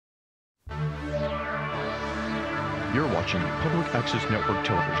You're watching Public Access Network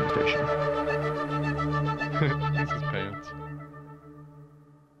television station. This is pants.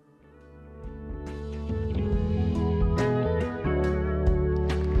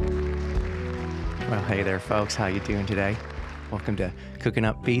 Well, hey there, folks. How you doing today? Welcome to Cookin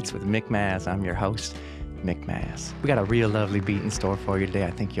Up Beats with Mick Mazz. I'm your host, Mick Mazz. We got a real lovely beat in store for you today.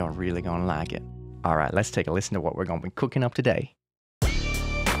 I think y'all really gonna like it. All right, let's take a listen to what we're gonna be cooking up today.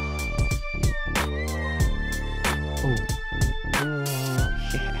 Ooh.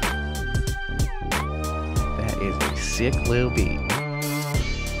 Yeah. That is a sick little beat.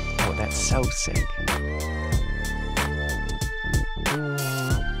 Oh, that's so sick.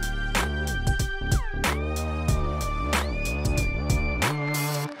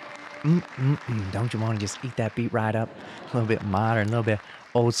 Don't you want to just eat that beat right up? A little bit modern, a little bit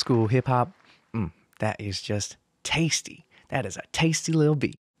old school hip hop. That is just tasty. That is a tasty little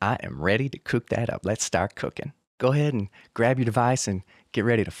beat. I am ready to cook that up. Let's start cooking. Go ahead and grab your device and get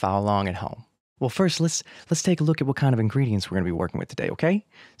ready to follow along at home. Well, first, let's take a look at what kind of ingredients we're going to be working with today, okay?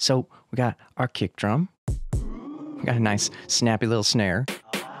 So we got our kick drum. We got a nice snappy little snare.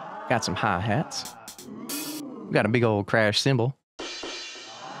 Got some hi-hats. We got a big old crash cymbal.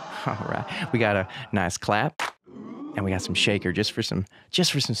 All right, we got a nice clap, and we got some shaker just for some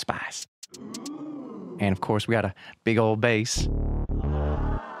spice. And of course, we got a big old bass.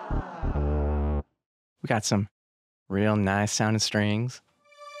 We got some real nice sounding strings.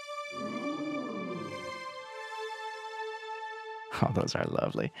 Oh, those are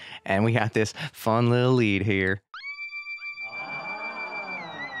lovely. And we got this fun little lead here.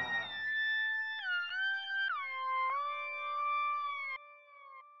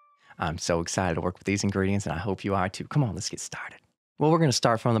 I'm so excited to work with these ingredients, and I hope you are too. Come on, let's get started. Well, we're going to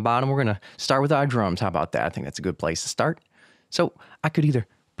start from the bottom. We're going to start with our drums. How about that? I think that's a good place to start. So I could either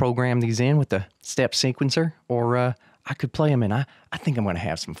program these in with the step sequencer, or I could play them in. I think I'm going to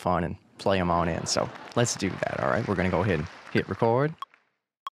have some fun and play them on in. So let's do that, all right? We're going to go ahead and hit record,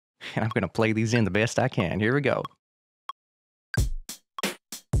 and I'm going to play these in the best I can. Here we go.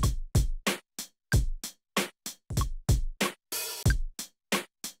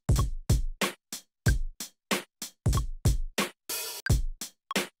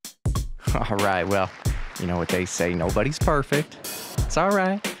 All right, well, you know what they say, nobody's perfect. It's all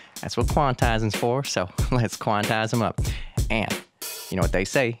right. That's what quantizing's for, so let's quantize them up. And you know what they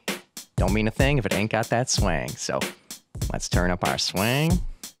say, don't mean a thing if it ain't got that swing. So let's turn up our swing.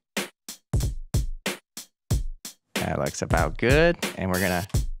 That looks about good, and we're gonna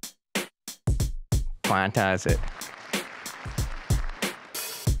quantize it.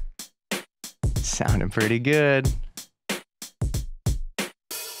 Sounding pretty good.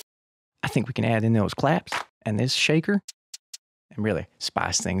 I think we can add in those claps and this shaker and really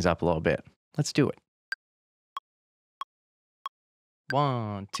spice things up a little bit. Let's do it.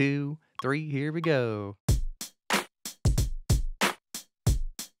 1, 2, 3, here we go.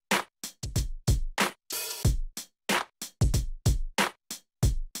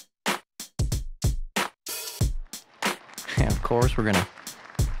 And of course, we're gonna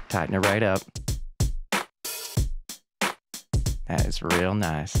tighten it right up. That is real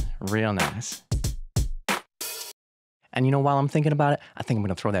nice, real nice. And you know, while I'm thinking about it, I think I'm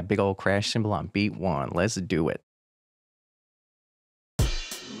going to throw that big old crash cymbal on beat 1. Let's do it.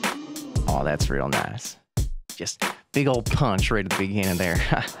 Oh, that's real nice. Just big old punch right at the beginning there.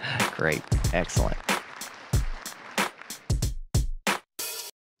 Great, excellent.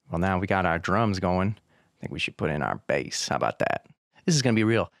 Well, now we got our drums going. I think we should put in our bass. How about that? This is going to be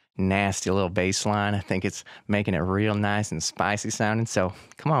real nasty little bass line. I think it's making it real nice and spicy sounding. So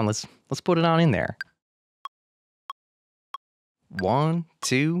come on, let's put it on in there. 1,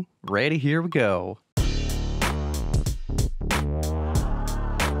 2, ready, here we go.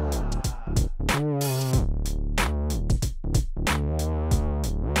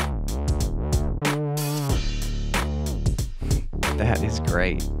 That is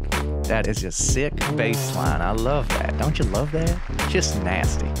great. That is just sick bass line. I love that. Don't you love that? Just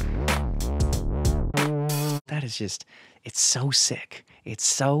nasty. That is just, it's so sick. It's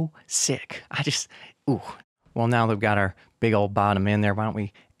so sick. Ooh. Well, now that we've got our big old bottom in there, why don't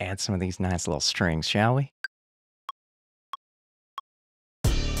we add some of these nice little strings, shall we?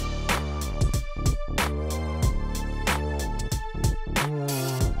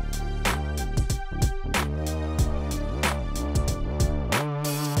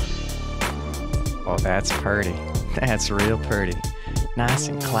 Oh, that's pretty. That's real pretty. Nice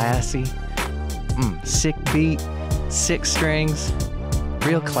and classy. Sick beat, sick strings.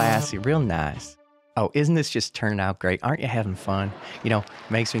 Real classy, real nice. Oh, isn't this just turning out great? Aren't you having fun? You know,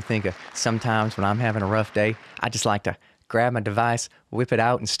 makes me think of sometimes when I'm having a rough day, I just like to grab my device, whip it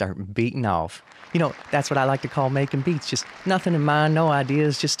out, and start beating off. You know, that's what I like to call making beats. Just nothing in mind, no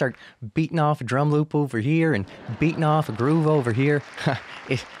ideas. Just start beating off a drum loop over here and beating off a groove over here.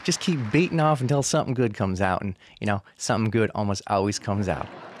 Just keep beating off until something good comes out. And, you know, something good almost always comes out.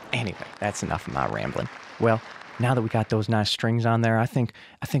 Anyway, that's enough of my rambling. Well, now that we got those nice strings on there, I think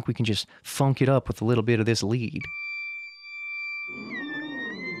we can just funk it up with a little bit of this lead.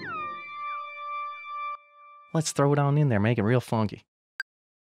 Let's throw it on in there, make it real funky.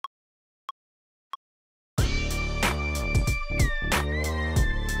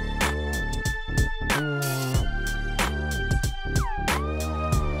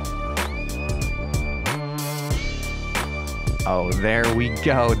 Oh, there we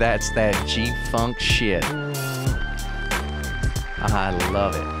go. That's that G-Funk shit. I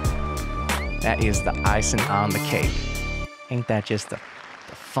love it. That is the icing on the cake. Ain't that just the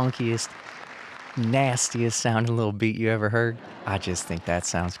funkiest, nastiest sounding little beat you ever heard? I just think that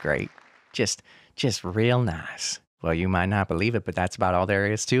sounds great. Just real nice. Well, you might not believe it, but that's about all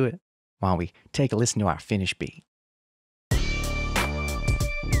there is to it. Why don't we take a listen to our finished beat?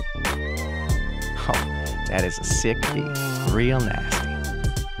 Oh, that is a sick beat. Real nasty.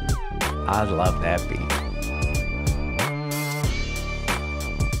 I love that beat.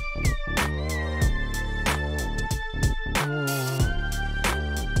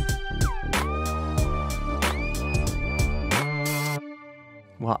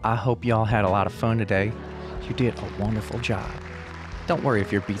 Well, I hope y'all had a lot of fun today. You did a wonderful job. Don't worry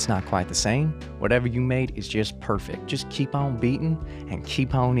if your beat's not quite the same. Whatever you made is just perfect. Just keep on beating and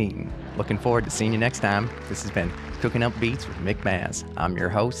keep on eating. Looking forward to seeing you next time. This has been Cookin' Up Beats with Mick Mazz. I'm your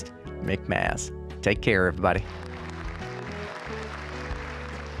host, Mick Mazz. Take care, everybody.